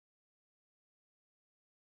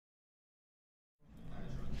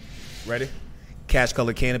Ready? Cash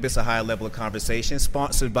Color Cannabis, a higher level of conversation,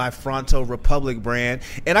 sponsored by Fronto Republic brand.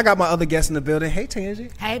 And I got my other guests in the building. Hey,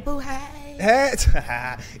 Tangie. Hey, boo, hey.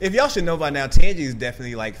 If y'all should know by now, Tangie is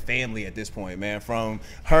definitely like family at this point, man. From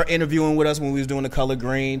her interviewing with us when we was doing the Color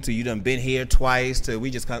Green to you done been here twice to we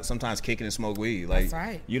just sometimes kicking and smoke weed. Like, that's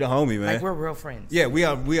right. You the homie, man. Like we're real friends. Yeah, we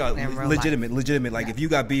are legitimate. Like yeah. If you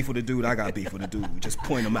got beef with a dude, I got beef with a dude. Just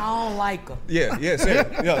point them out. I don't like them.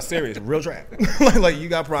 Yeah, serious. Real trap. like you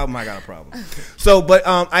got a problem, I got a problem. So, but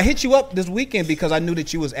I hit you up this weekend because I knew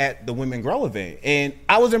that you was at the Women Grow event, and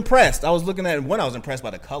I was impressed. I was looking at it when I was impressed by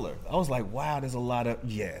the color. I was like, wow, there's a lot of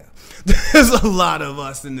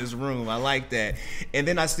us in this room. I like that. And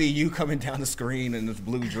then I see you coming down the screen in this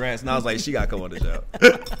blue dress, and I was like, she got to come on the show.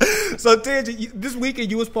 So, Tangie, this weekend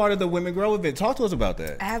you was part of the Women Grow event. Talk to us about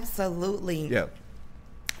that. Absolutely. Yeah.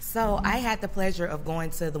 So I had the pleasure of going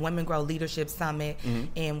to the Women Grow Leadership Summit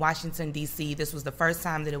in Washington, D.C. This was the first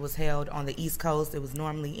time that it was held on the East Coast. It was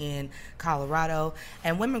normally in Colorado.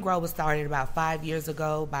 And Women Grow was started about 5 years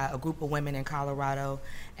ago by a group of women in Colorado.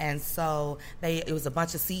 And so it was a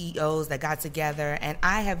bunch of CEOs that got together. And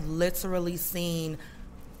I have literally seen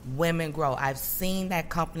Women Grow. I've seen that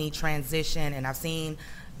company transition, and I've seen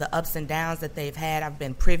the ups and downs that they've had. I've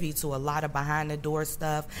been privy to a lot of behind the door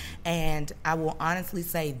stuff, and I will honestly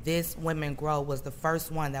say this Women Grow was the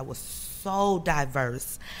first one that was so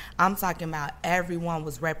diverse. I'm talking about everyone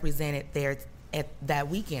was represented there at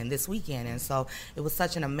this weekend, and so it was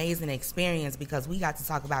such an amazing experience because we got to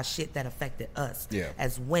talk about shit that affected us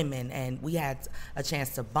as women, and we had a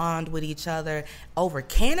chance to bond with each other over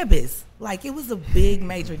cannabis. Like, it was a big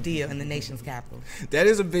major deal in the nation's capital. That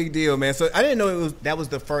is a big deal, man. So I didn't know that was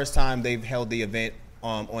the first time they've held the event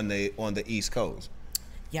on the East Coast.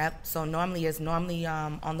 Yep. So it's normally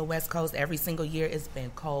on the West Coast. Every single year it's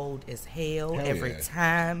been cold as hell every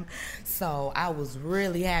time. So I was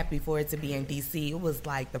really happy for it to be in DC. It was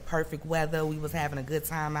like the perfect weather. We was having a good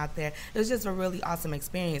time out there. It was just a really awesome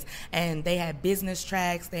experience. And they had business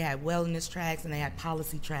tracks, they had wellness tracks, and they had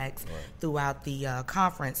policy tracks throughout the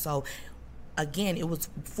conference. So again, it was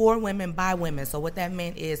for women by women. So what that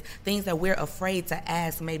meant is things that we're afraid to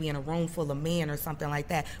ask maybe in a room full of men or something like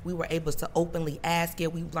that, we were able to openly ask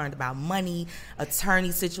it. We learned about money,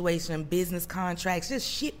 attorney situation, business contracts, just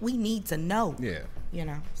shit we need to know. Yeah. You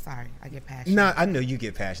know, sorry, I get passionate. No, I know you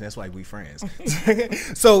get passionate. That's why we friends.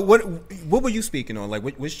 So what were you speaking on? Like,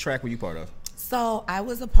 which track were you part of? So I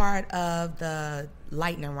was a part of the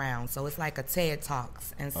lightning round. So it's like a TED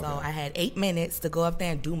Talks. And so I had 8 minutes to go up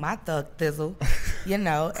there and do my thug thizzle,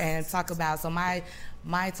 and talk about. So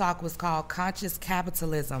my talk was called Conscious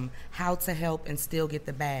Capitalism, How to Help and Still Get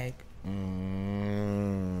the Bag.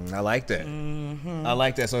 I like that. Mm-hmm. I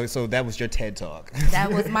like that. So that was your TED Talk.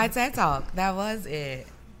 That was my TED Talk. That was it.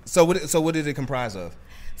 So what did it comprise of?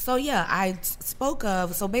 So I spoke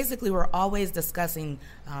of, so basically we're always discussing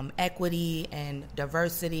equity and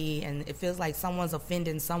diversity, and it feels like someone's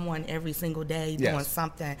offending someone every single day doing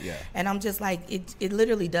something. Yeah. And I'm just like, it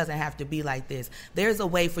literally doesn't have to be like this. There's a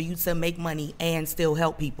way for you to make money and still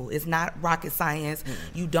help people. It's not rocket science.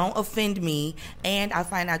 Mm-hmm. You don't offend me, and I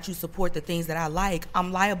find out you support the things that I like.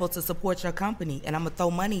 I'm liable to support your company, and I'm going to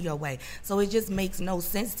throw money your way. So it just makes no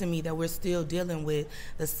sense to me that we're still dealing with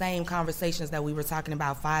the same conversations that we were talking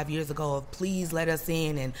about 5 years ago of please let us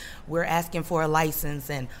in, and we're asking for a license,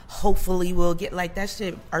 and hopefully we'll get, like, that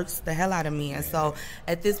shit irks the hell out of me. And so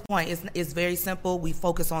at this point it's very simple. We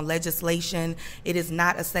focus on legislation. It is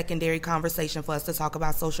not a secondary conversation for us to talk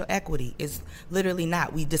about social equity. It's literally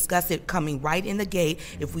not. We discuss it coming right in the gate.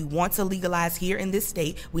 If we want to legalize here in this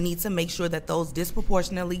state, we need to make sure that those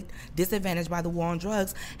disproportionately disadvantaged by the war on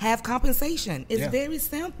drugs have compensation. It's very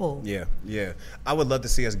simple. Yeah. I would love to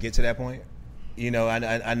see us get to that point.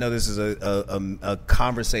 I know this is a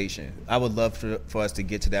conversation. I would love for us to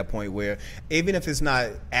get to that point where even if it's not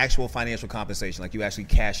actual financial compensation, like you actually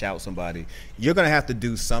cash out somebody, you're going to have to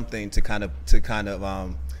do something to kind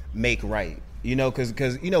of make right.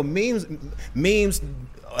 Because memes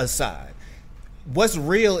aside, what's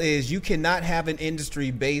real is you cannot have an industry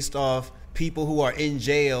based off people who are in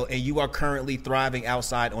jail and you are currently thriving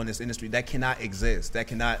outside on this industry. That cannot exist. That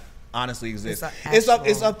cannot honestly exists. It's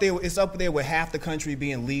up there with half the country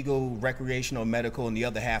being legal, recreational, medical, and the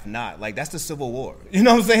other half not. Like, that's the Civil War. You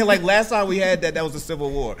know what I'm saying? Like, last time we had that was the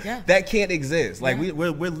Civil War. Yeah. That can't exist. Like,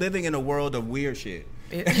 we're living in a world of weird shit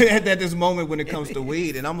at this moment when it comes to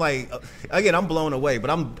weed. And I'm like, again, I'm blown away. But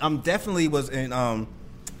I'm definitely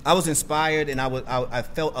I was inspired, and I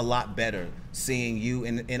felt a lot better seeing you,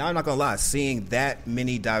 and I'm not gonna lie, seeing that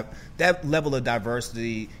level of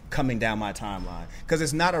diversity coming down my timeline, because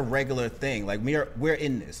it's not a regular thing. Like, we're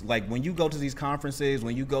in this. Like, when you go to these conferences,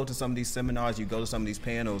 when you go to some of these seminars, you go to some of these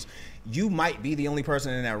panels, you might be the only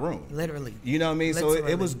person in that room. Literally. You know what I mean? Literally. So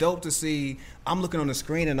it was dope to see. I'm looking on the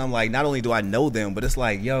screen and I'm like, not only do I know them, but it's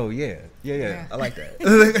like, yo, yeah. I like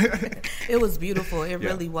that. It was beautiful. It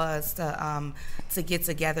really was to get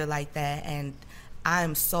together like that. And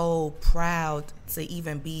I'm so proud to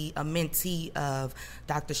even be a mentee of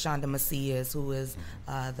Dr. Shonda Macias, who is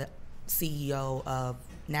the CEO of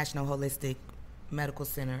National Holistic Medical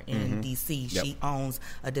Center in D.C. Yep. She owns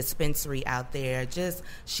a dispensary out there.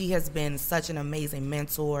 She has been such an amazing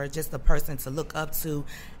mentor, just a person to look up to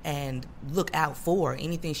and look out for.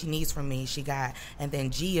 Anything she needs from me, she got. And then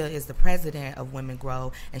Gia is the president of Women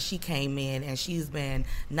Grow, and she came in, and she's been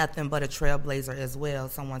nothing but a trailblazer as well,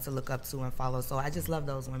 someone to look up to and follow. So I just love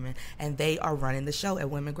those women, and they are running the show at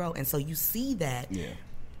Women Grow. And so you see that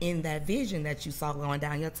in that vision that you saw going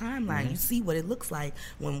down your timeline. You see what it looks like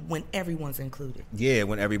when everyone's included. Yeah,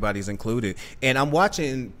 when everybody's included. And I'm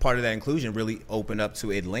watching part of that inclusion really open up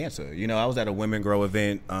to Atlanta. You know, I was at a Women Grow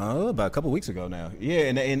event about a couple weeks ago now. Yeah,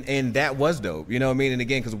 and that was dope. You know what I mean? And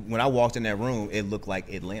again, because when I walked in that room, it looked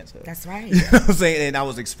like Atlanta. That's right. You know what I'm saying? And I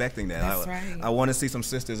was expecting that. That's right. I want to see some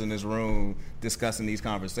sisters in this room discussing these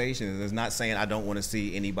conversations. It's not saying I don't want to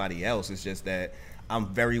see anybody else. It's just that I'm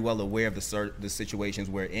very well aware of the situations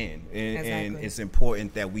we're in. And it's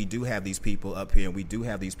important that we do have these people up here, and we do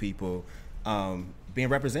have these people being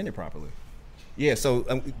represented properly. Yeah,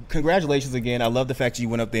 so congratulations again. I love the fact you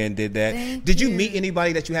went up there and did that. Did you meet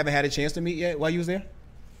anybody that you haven't had a chance to meet yet while you was there?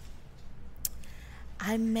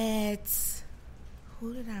 I met...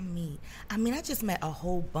 Who did I meet? I mean, I just met a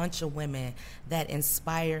whole bunch of women that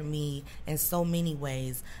inspired me in so many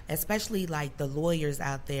ways, especially like the lawyers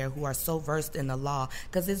out there who are so versed in the law,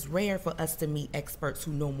 because it's rare for us to meet experts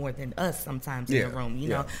who know more than us sometimes in the room, you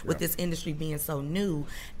know, with this industry being so new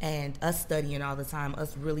and us studying all the time,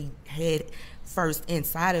 us really head first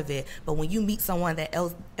inside of it. But when you meet someone that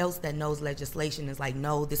else that knows legislation, is like,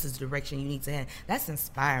 no, this is the direction you need to head. That's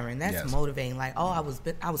inspiring. That's motivating. Like, oh, I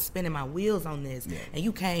was spinning my wheels on this, and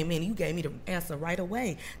you came in, you gave me the answer right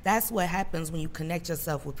away. That's what happens when you connect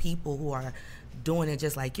yourself with people who are doing it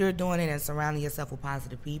just like you're doing it, and surrounding yourself with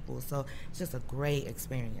positive people. So it's just a great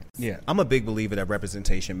experience. Yeah, I'm a big believer that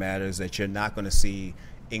representation matters, that you're not going to see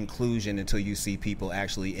inclusion until you see people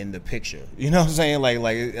actually in the picture. You know what I'm saying?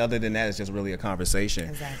 Like other than that, it's just really a conversation.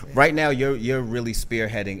 Exactly. Right now, you're really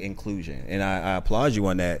spearheading inclusion, and I applaud you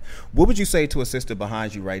on that. What would you say to a sister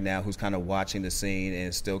behind you right now who's kind of watching the scene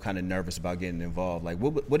and still kind of nervous about getting involved? Like,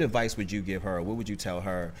 what advice would you give her? What would you tell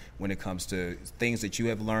her when it comes to things that you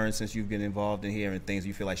have learned since you've been involved in here, and things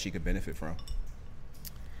you feel like she could benefit from?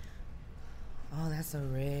 Oh, that's a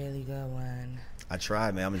really good one. I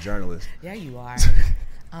tried, man. I'm a journalist. Yeah, you are.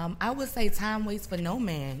 I would say time waits for no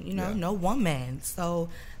man, no woman. So,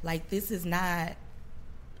 like, this is not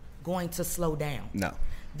going to slow down. No.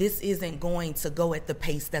 This isn't going to go at the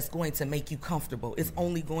pace that's going to make you comfortable. It's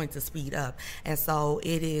only going to speed up. And so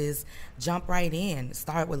it is jump right in.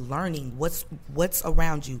 Start with learning what's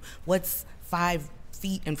around you. What's 5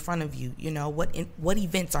 feet in front of you, what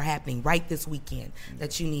events are happening right this weekend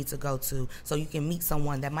that you need to go to, so you can meet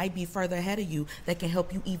someone that might be further ahead of you that can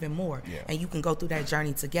help you even more, and you can go through that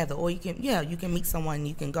journey together. Or you can meet someone and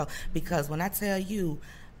you can go, because when I tell you,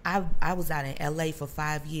 I was out in LA for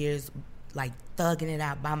 5 years, like thugging it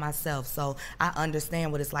out by myself. So I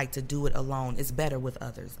understand what it's like to do it alone. It's better with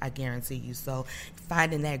others, I guarantee you. So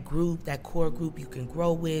finding that group, that core group you can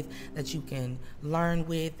grow with, that you can learn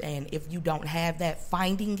with, and if you don't have that,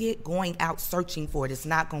 finding it, going out searching for it. It's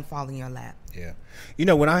not going to fall in your lap. Yeah.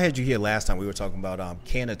 When I had you here last time, we were talking about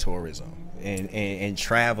Canada tourism and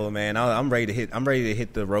travel, man. I'm ready to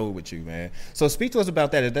hit the road with you, man. So speak to us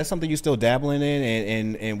about that. Is that something you're still dabbling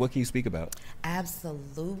in, and what can you speak about?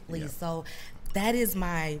 Absolutely. Yeah. So that's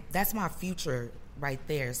my future right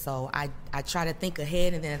there. So I try to think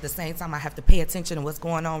ahead, and then at the same time I have to pay attention to what's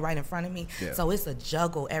going on right in front of me. Yeah. So it's a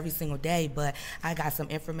juggle every single day, but I got some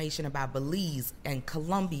information about Belize and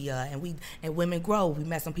Colombia, and Women Grow. We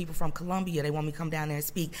met some people from Colombia. They want me to come down there and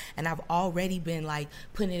speak, and I've already been like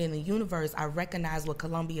putting it in the universe. I recognize what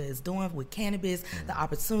Colombia is doing with cannabis, the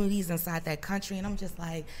opportunities inside that country, and I'm just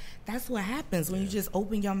like, that's what happens when you just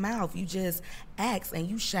open your mouth. You just ask and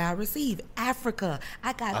you shall receive. Africa,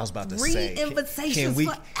 I got 3 invitations reparations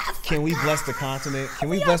for Africa. Can we bless the continent? Can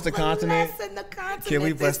we bless the continent? Can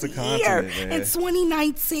we bless the continent, man? In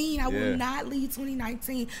 2019, I will not leave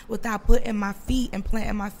 2019 without putting my feet and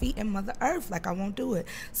planting my feet in Mother Earth. Like, I won't do it.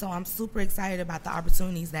 So I'm super excited about the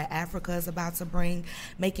opportunities that Africa is about to bring,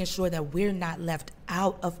 making sure that we're not left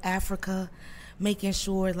out of Africa, making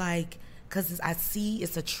sure, like, because I see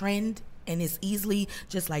it's a trend. And it's easily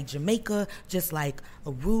just like Jamaica, just like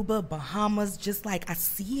Aruba, Bahamas, just like I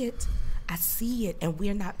see it, and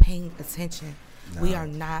we're not paying attention. No. We are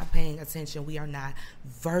not paying attention. We are not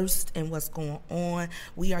versed in what's going on.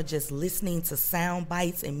 We are just listening to sound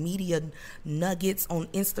bites and media nuggets on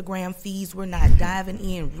Instagram feeds. We're not diving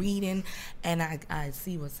in, reading, and I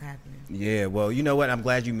see what's happening. Yeah, well, you know what? I'm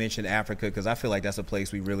glad you mentioned Africa because I feel like that's a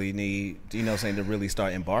place we really need, to really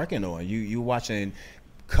start embarking on. You watching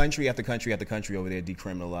country after country after country over there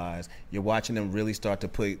decriminalized. You're watching them really start to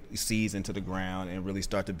put seeds into the ground and really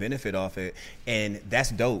start to benefit off it, and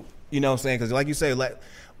that's dope. You know what I'm saying? Because like you say,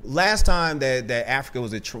 last time that Africa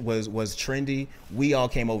was trendy, we all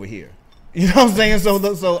came over here. You know what I'm saying?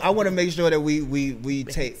 So I want to make sure that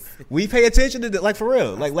we pay attention to that, like, for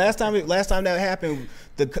real. Like last time that happened,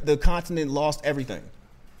 the continent lost everything.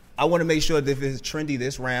 I want to make sure that if it's trendy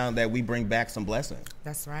this round, that we bring back some blessings.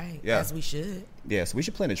 That's right. Yeah. As we should. Yeah, so we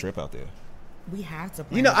should plan a trip out there. We have to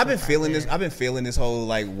plan I've been feeling this. I've been feeling this whole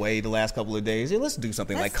way the last couple of days. Yeah, let's do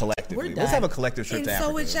something like collectively. Let's have a collective trip to Africa.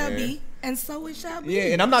 And so it shall be. And so it shall be. Yeah,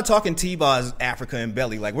 and I'm not talking T-Bars, Africa, and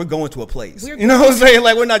Belly. Like, we're going to a place. You know what I'm saying?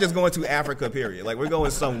 Like, we're not just going to Africa, period. Like, we're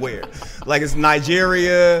going somewhere. Like, it's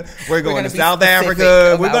Nigeria. We're going to South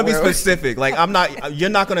Africa. We're going to be specific. Like, you're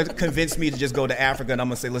not going to convince me to just go to Africa and I'm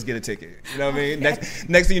going to say, let's get a ticket. You know what I mean?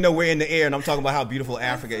 Next thing you know, we're in the air and I'm talking about how beautiful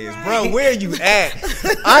Africa is. Bro, where are you at?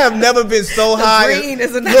 I have never been so high.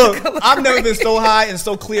 I've never been so high and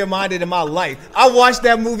so clear-minded in my life. I watched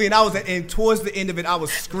that movie and towards the end of it, I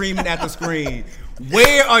was screaming at the screen.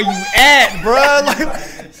 Where are you at, bro? Like,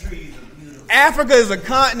 Africa is a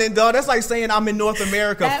continent, dog. That's like saying I'm in North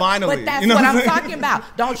America finally. But that's what I'm talking about.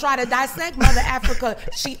 Don't try to dissect Mother Africa.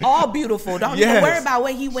 She all beautiful. Don't even worry about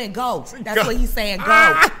where he went. Go. That's what he's saying. Go.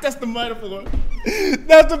 That's the metaphor.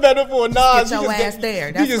 That's the metaphor. Nas, get your ass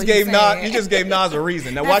there. That's you just gave Nas a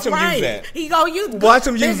reason. Now watch him use that. He gonna use. Watch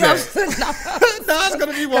him use that. Nas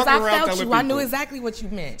gonna be walking around telling people. I knew exactly what you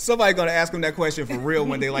meant. Somebody gonna ask him that question for real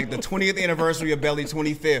one day, like the 20th anniversary of Belly,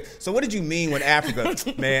 25th. So what did you mean when Africa?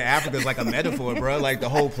 Man, Africa's like a metaphor, bro. Like the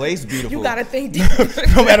whole place beautiful. You gotta think deep.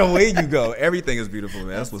 No matter where you go, everything is beautiful,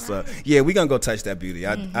 man. That's what's up. Yeah, we're gonna go touch that beauty.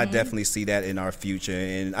 I definitely see that in our future,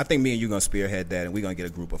 and I think me and you gonna spearhead that, and we're gonna get a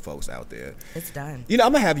group of folks out there. It's done. I'm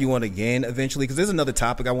gonna have you on again eventually because there's another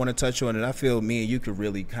topic I want to touch on, and I feel me and you could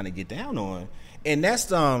really kind of get down on, and that's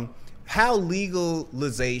how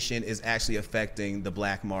legalization is actually affecting the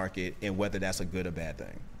black market and whether that's a good or bad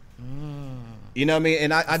thing. You know what I mean?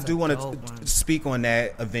 And I do want to speak on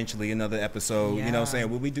that eventually, another episode. Yeah. You know what I'm saying?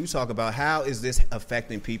 Where we do talk about how is this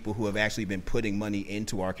affecting people who have actually been putting money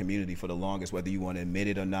into our community for the longest, whether you want to admit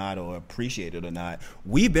it or not or appreciate it or not.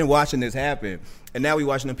 We've been watching this happen, and now we're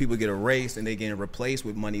watching them people get erased and they getting replaced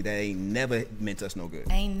with money that ain't never meant us no good.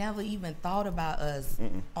 Ain't never even thought about us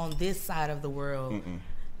on this side of the world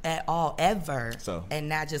at all, ever. And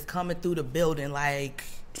now just coming through the building like,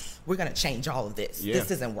 we're going to change all of this. Yeah.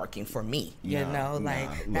 This isn't working for me.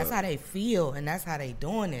 That's how they feel, and that's how they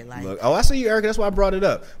doing it. Like, look, I see you, Erica. That's why I brought it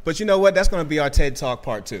up. But you know what? That's going to be our TED Talk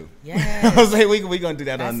part 2. Yeah. I was like, we're going to do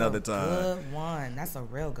that on another time. That's a good one. That's a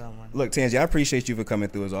real good one. Look, Tangi, I appreciate you for coming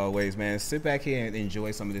through as always, man. Sit back here and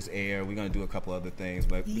enjoy some of this air. We're going to do a couple other things,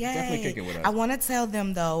 but definitely kick it with us. I want to tell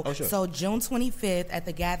them, though, so June 25th at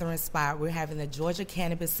the Gathering Spot, we're having the Georgia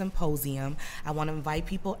Cannabis Symposium. I want to invite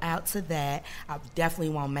people out to that. I definitely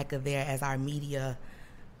want Mecca there as our media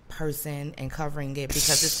person and covering it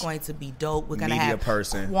because it's going to be dope. We're going to have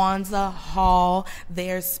Kwanzaa Hall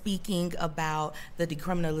there speaking about the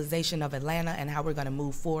decriminalization of Atlanta and how we're going to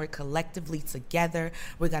move forward collectively together.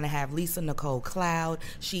 We're going to have Lisa Nicole Cloud.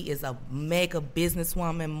 She is a mega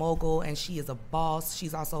businesswoman, mogul, and she is a boss.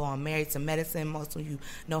 She's also on Married to Medicine. Most of you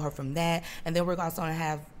know her from that. And then we're also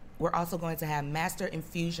going to have Master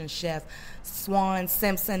Infusion Chef Swan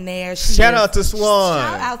Simpson there. Shout out to Swan.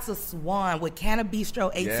 Shout out to Swan with Canna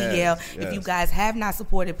Bistro ATL. Yes. If you guys have not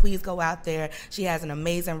supported, please go out there. She has an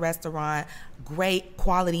amazing restaurant, great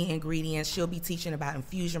quality ingredients. She'll be teaching about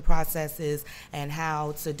infusion processes and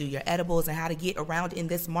how to do your edibles and how to get around in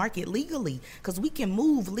this market legally. Because we can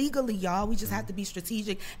move legally, y'all. We just have to be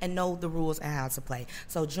strategic and know the rules and how to play.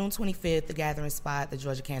 So June 25th, the Gathering Spot, the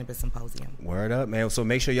Georgia Cannabis Symposium. Word up, man. So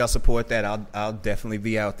make sure y'all support that. I'll definitely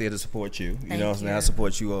be out there to support you. Thank you. I'll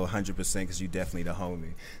support you 100% because you definitely the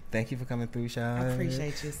homie. Thank you for coming through, Shy. I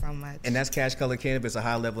appreciate you so much. And that's Cash Color Cannabis, a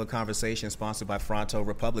high level of conversation sponsored by Fronto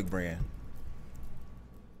Republic brand.